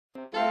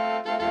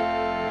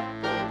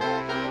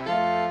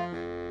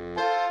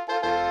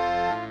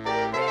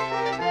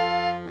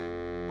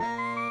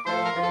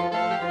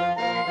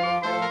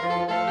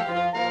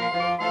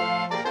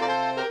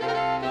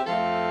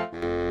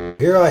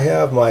Here I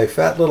have my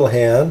fat little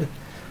hand.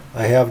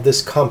 I have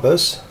this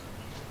compass,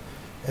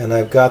 and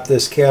I've got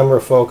this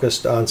camera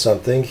focused on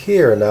something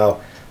here.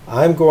 Now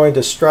I'm going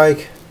to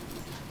strike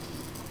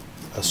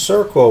a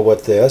circle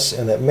with this,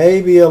 and it may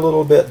be a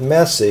little bit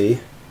messy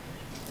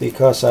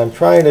because I'm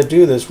trying to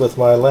do this with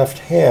my left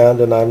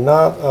hand and I'm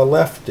not a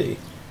lefty.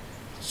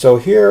 So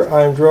here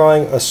I'm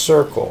drawing a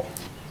circle.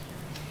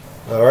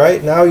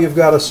 Alright, now you've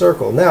got a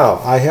circle. Now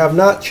I have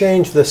not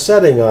changed the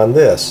setting on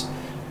this.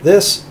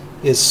 This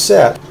is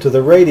set to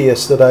the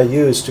radius that I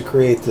used to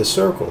create the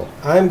circle.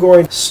 I'm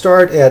going to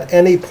start at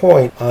any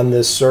point on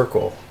this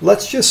circle.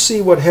 Let's just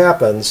see what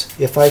happens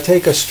if I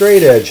take a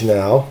straight edge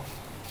now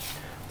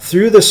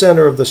through the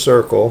center of the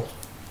circle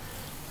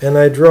and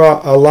I draw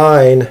a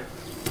line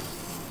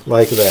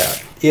like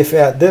that. If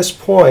at this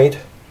point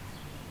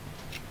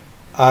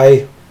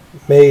I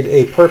made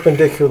a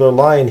perpendicular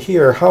line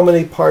here, how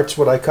many parts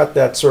would I cut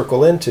that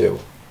circle into?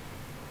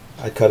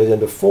 I'd cut it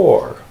into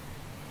 4.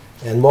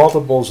 And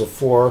multiples of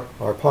 4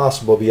 are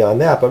possible beyond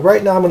that. But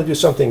right now I'm going to do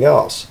something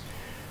else.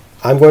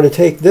 I'm going to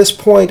take this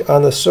point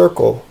on the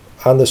circle,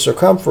 on the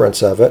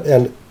circumference of it,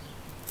 and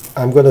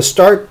I'm going to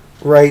start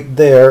right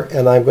there,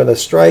 and I'm going to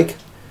strike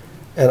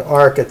an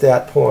arc at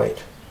that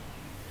point.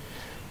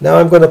 Now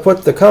I'm going to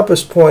put the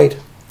compass point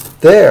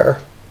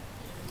there,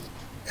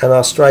 and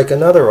I'll strike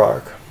another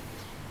arc.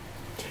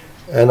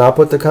 And I'll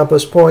put the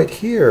compass point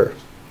here,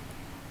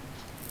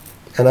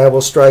 and I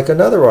will strike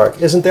another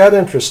arc. Isn't that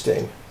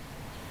interesting?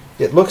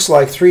 It looks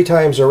like 3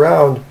 times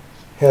around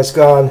has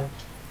gone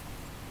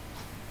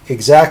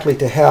exactly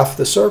to half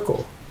the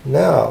circle.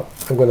 Now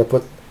I'm going to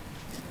put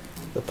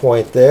the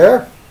point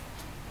there.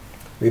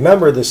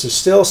 Remember, this is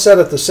still set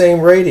at the same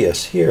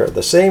radius here,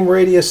 the same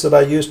radius that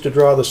I used to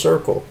draw the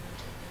circle.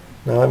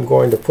 Now I'm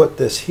going to put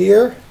this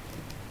here,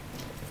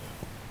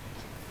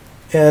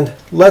 and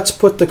let's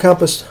put the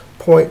compass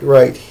point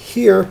right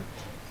here,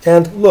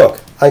 and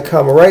look, I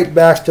come right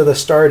back to the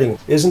starting.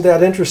 Isn't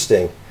that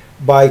interesting?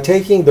 By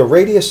taking the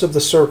radius of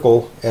the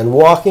circle and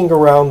walking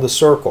around the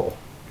circle,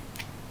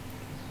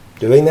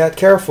 doing that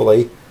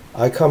carefully,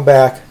 I come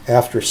back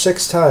after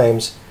 6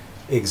 times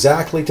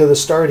exactly to the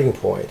starting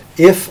point.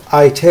 If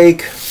I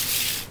take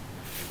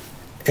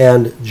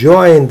and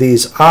join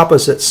these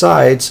opposite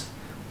sides,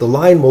 the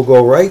line will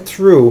go right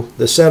through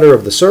the center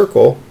of the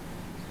circle.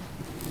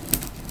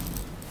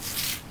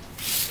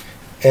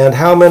 And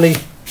how many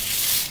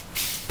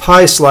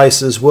pie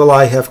slices will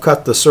I have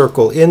cut the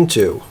circle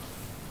into?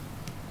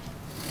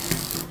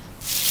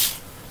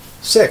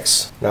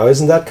 6. Now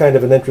isn't that kind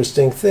of an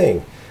interesting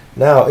thing?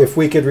 Now if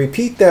we could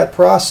repeat that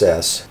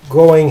process,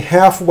 going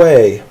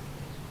halfway,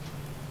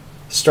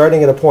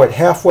 starting at a point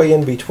halfway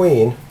in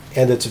between,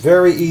 and it's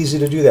very easy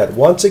to do that.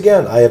 Once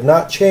again, I have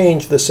not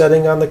changed the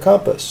setting on the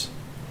compass,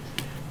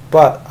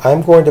 but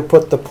I'm going to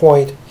put the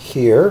point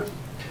here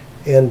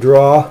and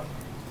draw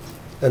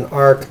an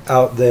arc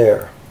out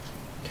there.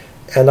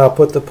 And I'll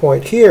put the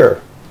point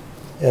here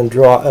and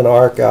draw an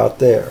arc out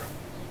there.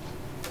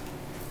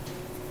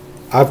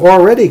 I've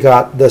already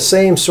got the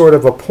same sort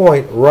of a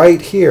point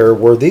right here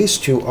where these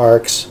 2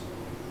 arcs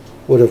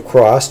would have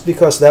crossed,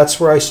 because that's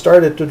where I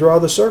started to draw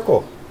the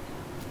circle.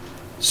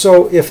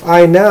 So if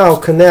I now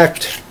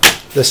connect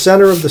the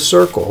center of the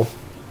circle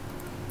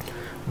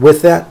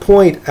with that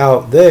point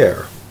out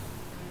there,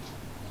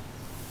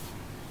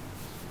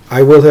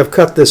 I will have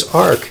cut this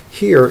arc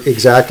here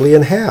exactly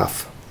in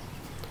half.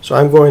 So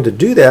I'm going to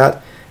do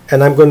that,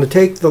 and I'm going to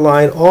take the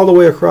line all the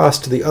way across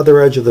to the other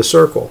edge of the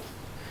circle.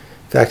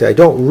 In fact, I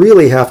don't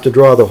really have to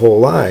draw the whole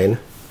line.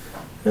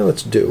 Now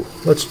let's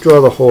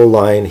draw the whole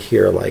line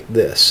here like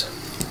this.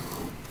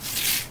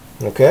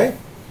 Okay?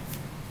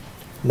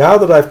 Now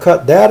that I've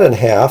cut that in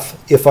half,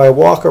 if I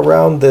walk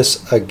around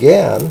this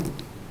again,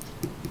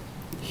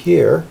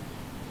 here,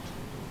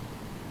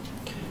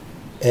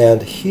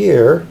 and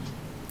here,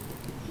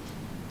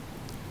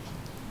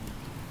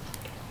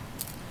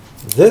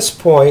 this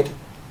point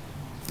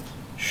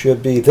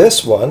should be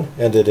this one,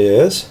 and it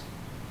is,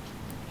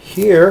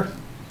 here,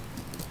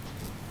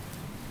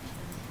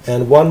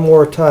 and one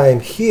more time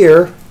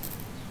here.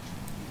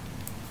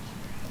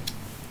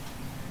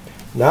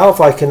 Now if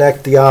I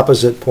connect the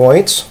opposite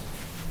points,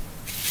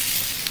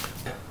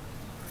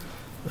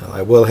 well,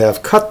 I will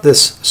have cut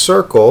this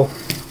circle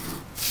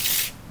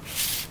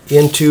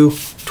into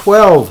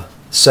 12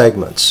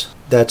 segments.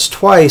 That's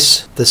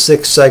twice the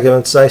 6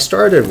 segments I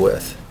started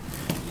with.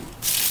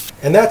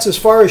 And that's as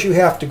far as you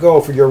have to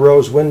go for your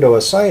rose window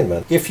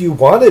assignment. If you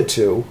wanted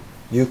to,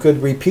 you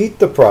could repeat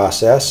the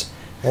process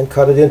and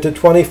cut it into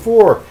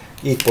 24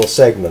 equal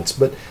segments.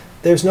 But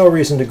there's no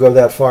reason to go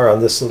that far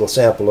on this little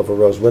sample of a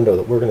rose window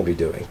that we're going to be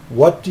doing.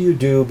 What do you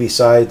do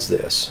besides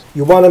this?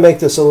 You want to make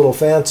this a little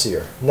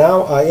fancier.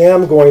 Now I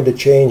am going to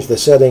change the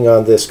setting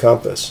on this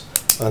compass.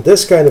 On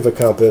this kind of a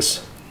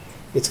compass,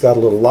 it's got a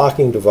little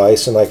locking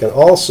device, and I can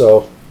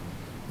also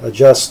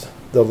adjust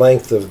the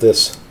length of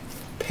this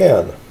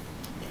pen.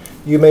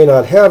 You may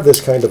not have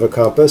this kind of a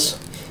compass.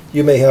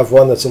 You may have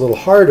one that's a little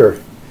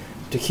harder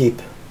to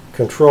keep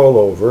control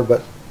over,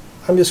 but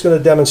I'm just going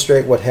to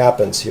demonstrate what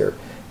happens here.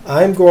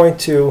 I'm going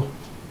to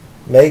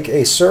make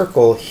a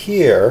circle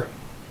here,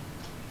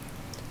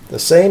 the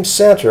same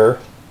center,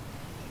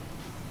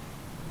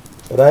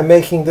 but I'm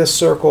making this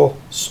circle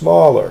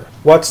smaller.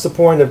 What's the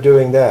point of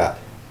doing that?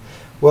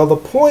 Well, the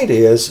point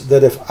is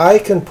that if I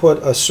can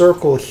put a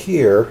circle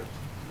here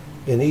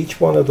in each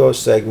one of those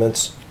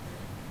segments,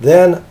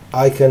 then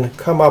I can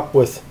come up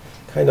with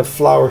kind of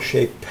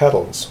flower-shaped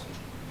petals.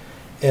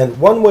 And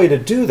one way to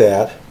do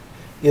that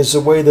is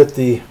the way that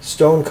the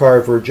stone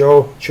carver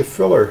Joe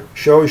Chifiller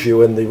shows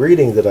you in the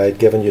reading that I had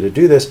given you to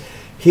do this.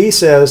 He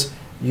says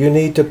you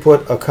need to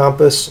put a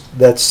compass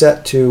that's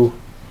set to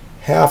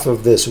half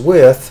of this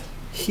width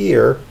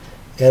here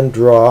and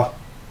draw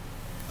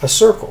a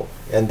circle.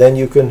 And then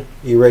you can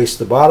erase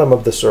the bottom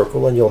of the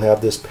circle and you'll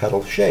have this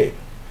petal shape.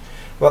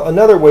 Well,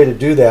 another way to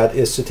do that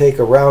is to take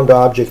a round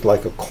object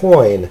like a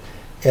coin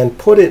and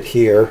put it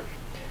here,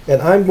 and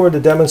I'm going to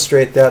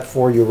demonstrate that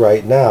for you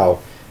right now.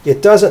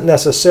 It doesn't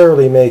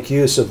necessarily make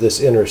use of this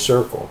inner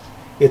circle.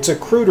 It's a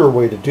cruder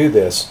way to do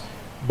this,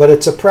 but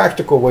it's a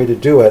practical way to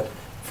do it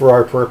for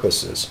our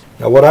purposes.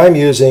 Now, what I'm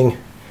using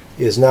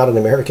is not an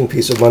American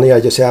piece of money.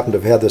 I just happen to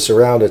have had this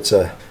around. It's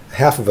a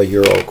half of a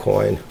euro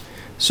coin.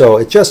 So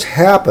it just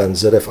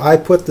happens that if I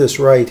put this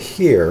right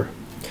here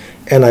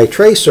and I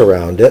trace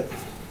around it,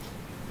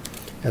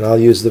 and I'll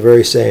use the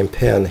very same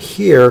pen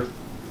here,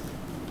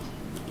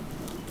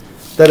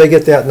 that I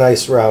get that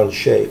nice round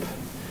shape.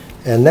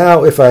 And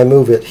now if I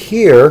move it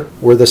here,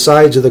 where the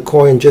sides of the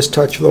coin just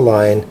touch the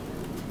line,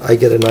 I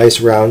get a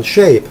nice round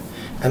shape.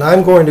 And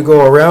I'm going to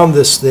go around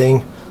this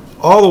thing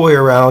all the way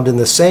around in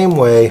the same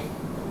way,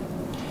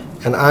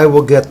 and I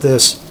will get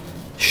this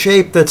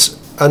shape that's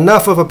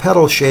enough of a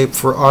petal shape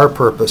for our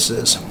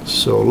purposes.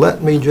 So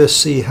let me just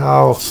see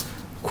how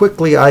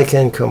quickly I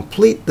can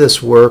complete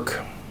this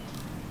work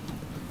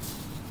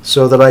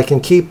so that I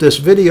can keep this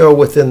video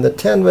within the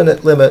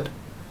 10-minute limit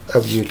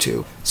of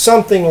YouTube.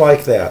 Something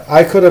like that.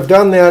 I could have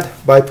done that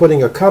by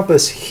putting a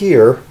compass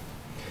here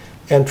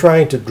and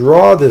trying to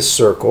draw this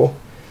circle,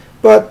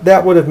 but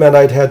that would have meant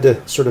I'd had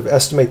to sort of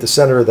estimate the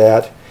center of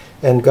that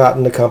and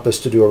gotten the compass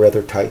to do a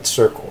rather tight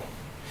circle.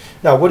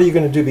 Now, what are you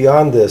going to do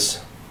beyond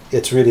this?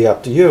 It's really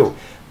up to you.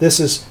 This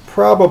is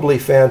probably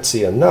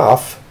fancy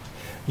enough.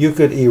 You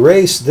could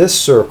erase this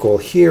circle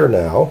here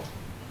now,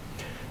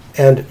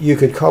 and you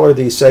could color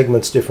these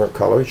segments different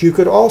colors. You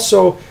could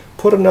also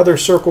put another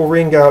circle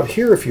ring out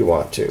here if you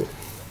want to.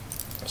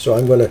 So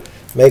I'm going to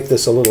make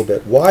this a little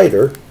bit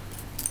wider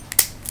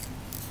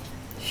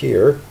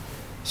here,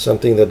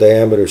 something the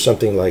diameter,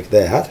 something like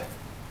that.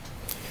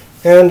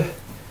 And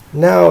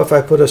now if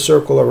I put a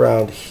circle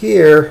around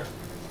here,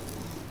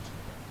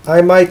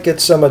 I might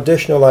get some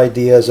additional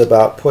ideas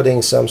about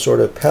putting some sort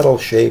of petal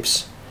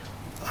shapes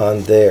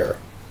on there.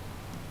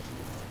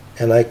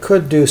 And I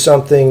could do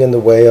something in the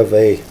way of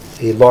a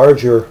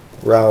larger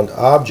round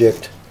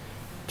object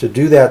to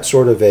do that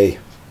sort of a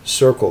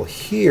circle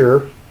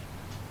here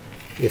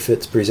if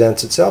it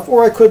presents itself,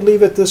 or I could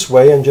leave it this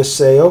way and just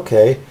say,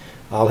 okay,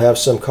 I'll have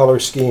some color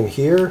scheme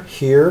here,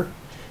 here,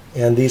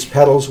 and these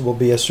petals will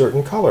be a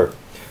certain color.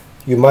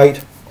 You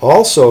might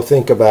also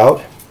think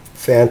about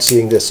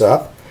fancying this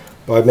up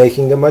by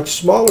making a much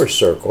smaller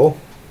circle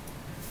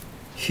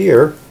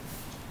here,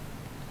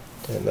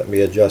 and let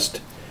me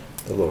adjust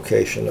the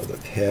location of the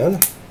pen.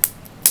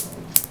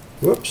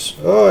 Whoops.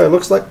 Oh, it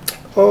looks like,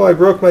 oh, I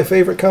broke my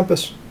favorite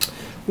compass.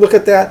 Look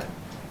at that.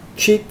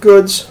 Cheap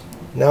goods.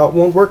 Now it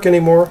won't work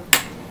anymore.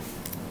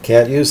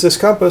 Can't use this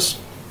compass.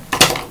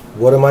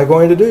 What am I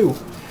going to do?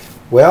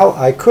 Well,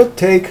 I could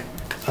take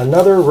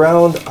another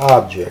round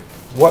object.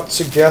 What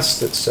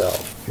suggests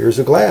itself? Here's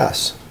a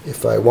glass.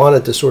 If I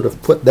wanted to sort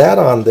of put that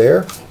on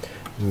there,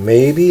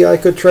 maybe I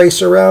could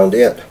trace around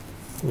it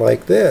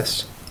like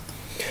this.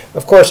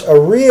 Of course, a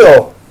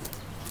real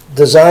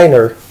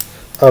designer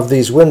of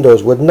these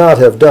windows would not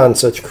have done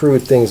such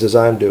crude things as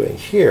I'm doing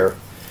here,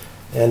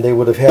 and they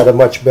would have had a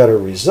much better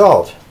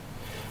result.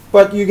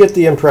 But you get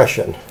the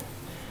impression.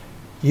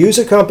 Use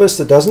a compass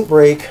that doesn't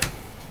break.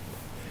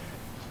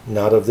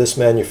 Not of this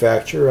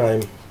manufacturer.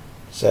 I'm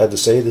sad to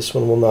say this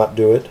one will not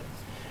do it.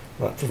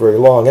 Not for very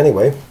long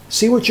anyway.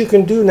 See what you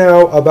can do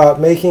now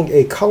about making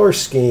a color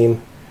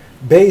scheme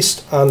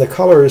based on the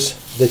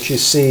colors that you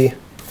see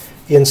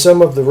in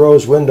some of the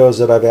rose windows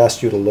that I've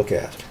asked you to look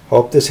at.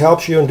 Hope this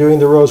helps you in doing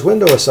the rose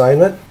window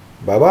assignment.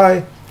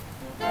 Bye-bye.